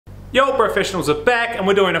Yo, Brofessionals are back and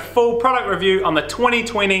we're doing a full product review on the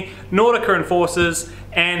 2020 Nordica Enforcers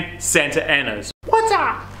and Santa Anas. What's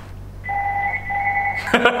up?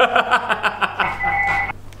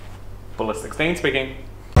 Bullet 16 speaking.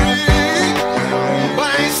 But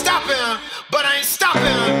I ain't stopping, but I ain't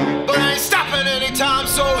stopping, but I ain't stopping anytime,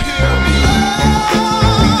 so hear me.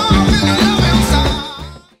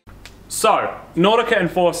 So, Nordica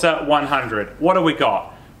Enforcer 100. What do we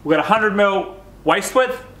got? We've got 100mm waist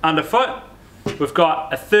width underfoot. We've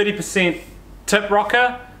got a 30% tip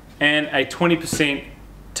rocker and a 20%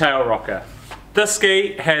 tail rocker. This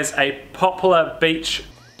ski has a Poplar Beach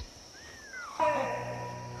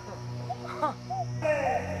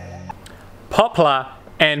Poplar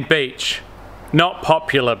and Beach, not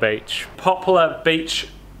Popular Beach. Poplar Beach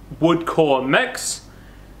wood core mix.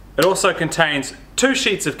 It also contains 2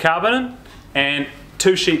 sheets of carbon and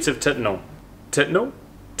 2 sheets of titanal. Titanal?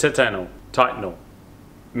 Titanal. Titanal.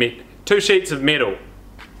 2 sheets of metal.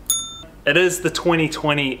 It is the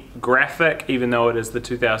 2020 graphic, even though it is the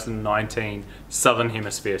 2019 Southern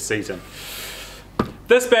Hemisphere season.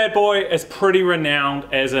 This bad boy is pretty renowned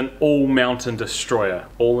as an all-mountain destroyer.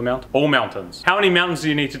 All mountains. How many mountains do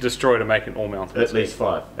you need to destroy to make an all-mountain? At least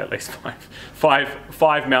 5. At least 5.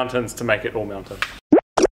 Five mountains to make it all-mountain.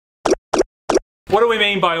 What do we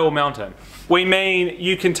mean by all-mountain? We mean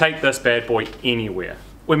you can take this bad boy anywhere.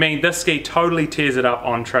 We mean this ski totally tears it up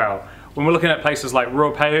on trail. When we're looking at places like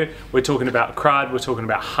Ruapehu, we're talking about crud, we're talking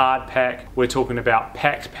about hard pack, we're talking about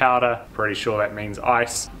packed powder, pretty sure that means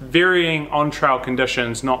ice. Varying on-trail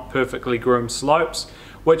conditions, not perfectly groomed slopes,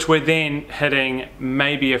 which we're then hitting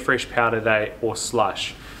maybe a fresh powder day or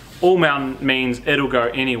slush. All mountain means it'll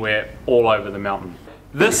go anywhere, all over the mountain.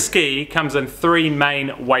 This ski comes in 3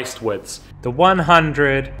 main waist widths. The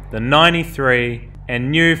 100, the 93,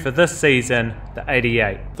 and new for this season, the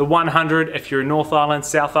 88. The 100, if you're a North Island,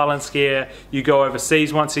 South Island skier, you go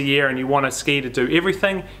overseas once a year and you want a ski to do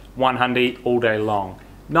everything, 100 all day long.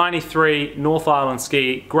 93, North Island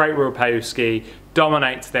ski, great Ruapehu ski,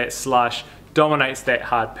 dominates that slush, dominates that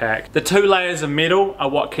hard pack. The 2 layers of metal are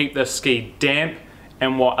what keep this ski damp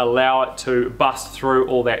and what allow it to bust through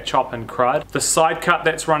all that chop and crud. The side cut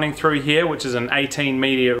that's running through here, which is an 18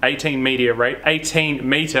 meter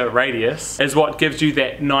radius, is what gives you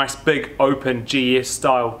that nice big open GS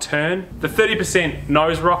style turn. The 30%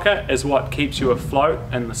 nose rocker is what keeps you afloat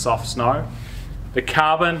in the soft snow. The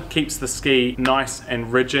carbon keeps the ski nice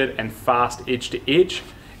and rigid and fast edge to edge.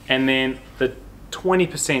 And then the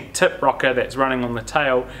 20% tip rocker that's running on the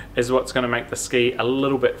tail is what's going to make the ski a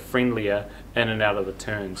little bit friendlier in and out of the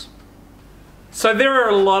turns. So there are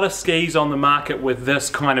a lot of skis on the market with this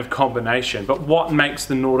kind of combination, but what makes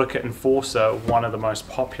the Nordica Enforcer one of the most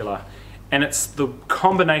popular? And it's the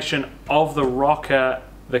combination of the rocker,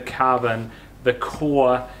 the carbon, the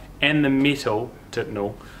core, and the metal,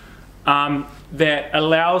 titanal, that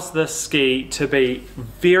allows this ski to be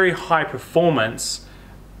very high performance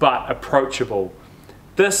but approachable.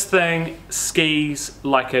 This thing skis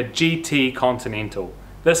like a GT Continental.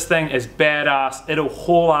 This thing is badass. It'll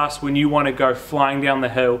haul ass when you want to go flying down the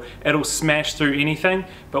hill. It'll smash through anything,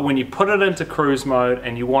 but when you put it into cruise mode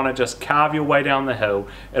and you want to just carve your way down the hill,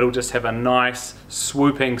 it'll just have a nice,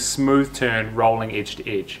 swooping, smooth turn rolling edge to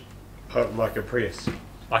edge. Like a Prius.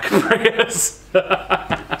 Like a Prius.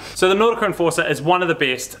 So the Nordica Enforcer is one of the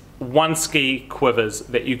best one ski quivers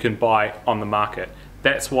that you can buy on the market.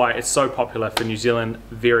 That's why it's so popular for New Zealand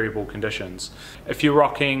variable conditions. If you're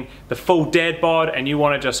rocking the full dad bod and you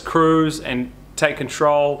want to just cruise and take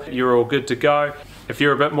control, you're all good to go. If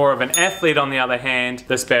you're a bit more of an athlete on the other hand,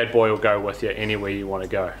 this bad boy will go with you anywhere you want to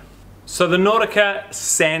go. So the Nordica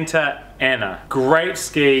Santa Ana, great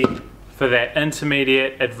ski for that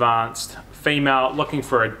intermediate advanced female looking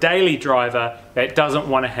for a daily driver that doesn't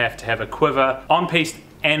want to have a quiver on piste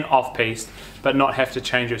and off piste, but not have to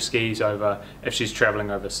change her skis over if she's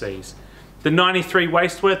traveling overseas. The 93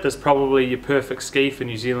 waist width is probably your perfect ski for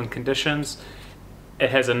New Zealand conditions.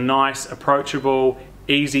 It has a nice, approachable,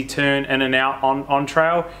 easy turn in and out on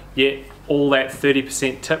trail, yet all that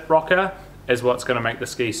 30% tip rocker is what's going to make the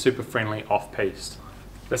ski super friendly off piste.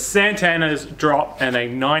 The Santa Anas drop in a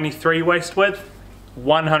 93 waist width,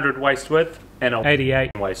 100 waist width, and an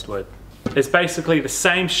 88 waist width. It's basically the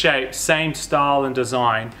same shape, same style and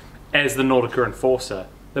design as the Nordica Enforcer.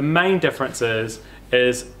 The main difference is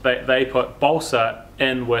that they put balsa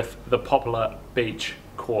in with the Poplar Beach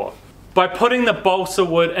core. By putting the balsa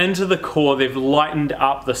wood into the core, they've lightened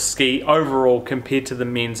up the ski overall compared to the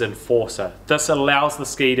men's Enforcer. This allows the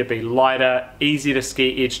ski to be lighter, easier to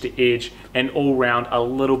ski edge to edge, and all round a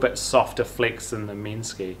little bit softer flex than the men's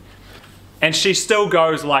ski. And she still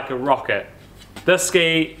goes like a rocket. This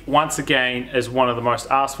ski, once again, is one of the most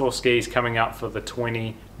asked for skis coming up for the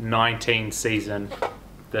 2019 season.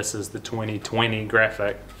 This is the 2020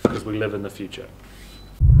 graphic because we live in the future.